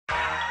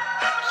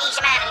ease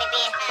your mind a little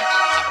bit.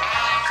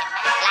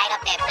 Light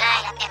up that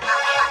blind, up that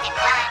motherfucking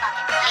blind.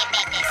 Get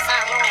back that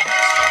sun.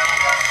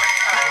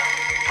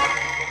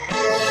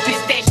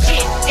 This that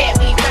shit that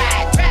we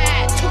ride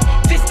to.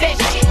 This that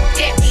shit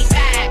that we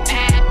vibe.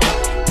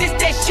 This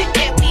that shit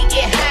that we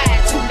get high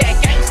to. That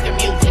gangster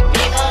music,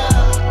 nigga.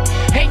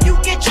 And you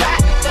get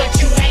tried, but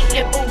you ain't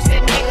the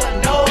Boosie,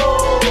 nigga. No.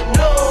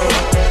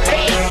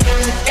 Hey,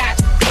 you got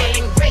the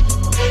feeling great.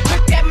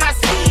 Look at my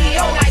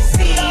CEO, like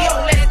CEO,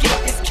 let's get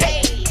this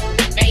cake,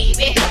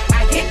 baby.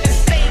 I hit the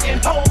stage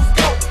and hoes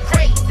go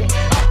crazy.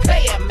 I'm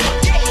playing me,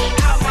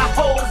 yeah. All my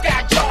hoes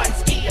got Jordan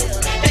skills.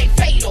 They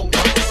fatal.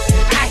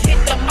 I hit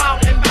them all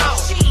in ball.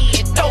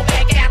 Shit,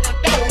 throwback after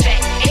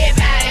throwback.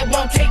 Everybody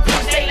won't take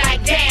push, they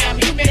like, damn,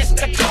 you missed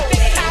the code.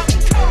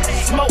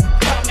 Smoke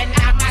coming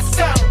out my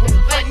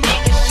sunroof, a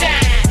nigga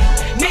shine.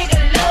 Nigga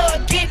love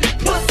getting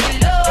pussy,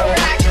 love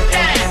rockin'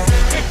 down.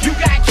 If you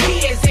got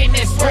kids in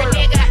this world,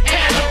 nigga,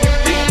 handle the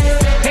business.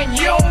 Then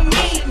you don't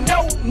need no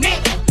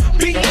nigga,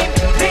 be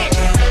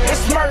independent.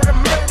 It's murder,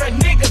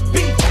 niggas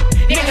beef.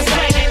 Niggas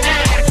slanging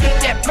nine to keep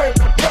that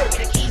purple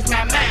to ease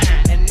my mind.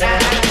 And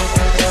I'm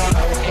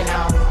smoking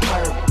on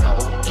purple,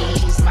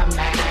 ease my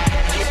mind.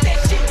 It's that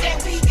shit that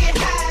we get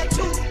high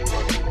to.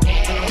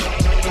 Yeah,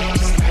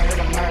 it's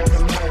murder,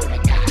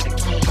 gotta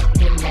keep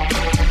it now.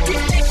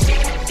 It's that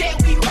shit that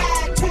we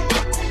ride to.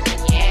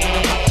 Yeah,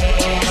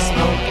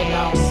 smoking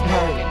on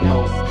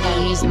purple,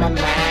 ease my mind.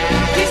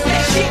 It's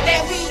that shit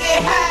that we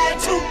get high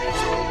to.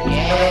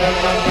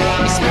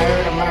 Yeah, it's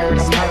murder,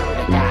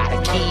 gotta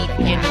keep it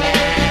now.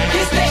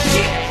 It's that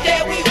shit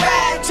that we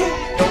ride to.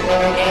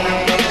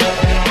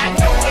 I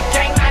know the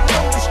game, I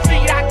know the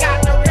street, I got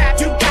the rap,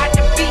 you got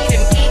the beat,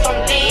 and we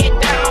gon' lay it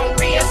down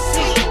real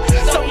sweet.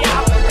 So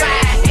y'all can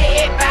ride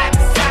head by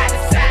me, side to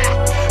side.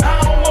 I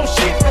don't want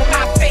shit from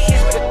my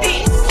face but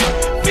this.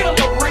 Feel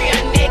a real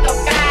nigga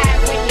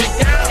vibe when you're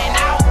down and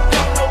out.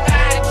 Don't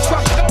nobody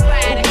trust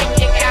nobody when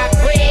you got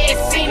bread.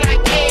 Seem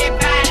like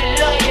everybody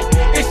love you.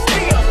 It's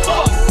still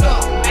fucked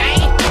up,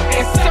 man.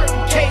 In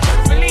certain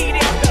cases, believe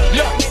it.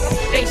 Look,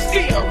 they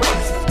still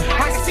racist.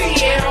 I can see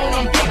it on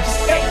them bitches'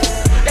 faces.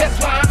 That's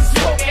why I'm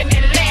smoking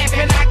and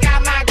laughing. I got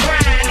my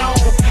grind on.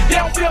 They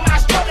don't feel my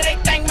struggle, they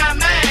think my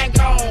mind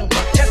gone.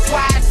 That's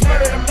why it's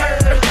murder.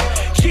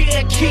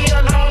 Kill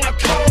on the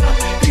corner.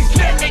 These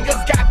little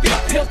niggas got big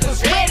pistols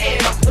ready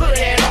to put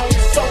it on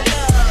you. So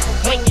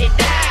when you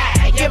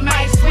die, you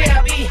might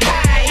still be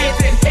high. Is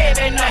it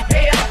heaven or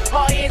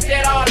hell, or is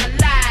it all a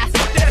lie?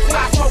 That's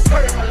why I smoke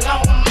purple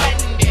on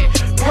Monday,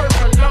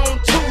 purple on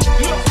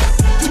Tuesday.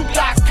 2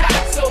 blocks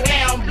cock so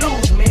damn blue,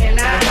 man.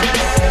 I'm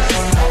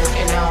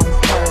smoking on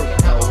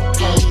purple,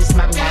 ease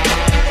my mind.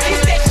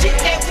 It's that shit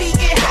that we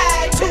get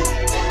high to.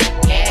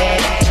 Yeah,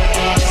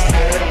 it's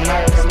murder,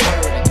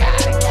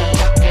 gotta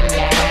keep it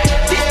now.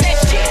 It's that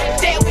shit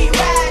that we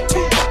ride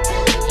to.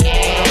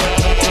 Yeah,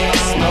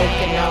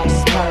 smoking on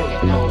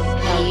purple,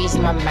 ease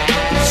my mind.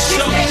 It's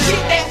that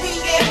shit that we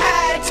get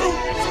high to.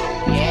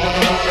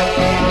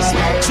 Yeah, it's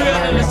murder,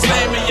 Trilling the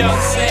same in young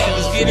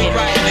Savage, get it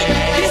right, nigga.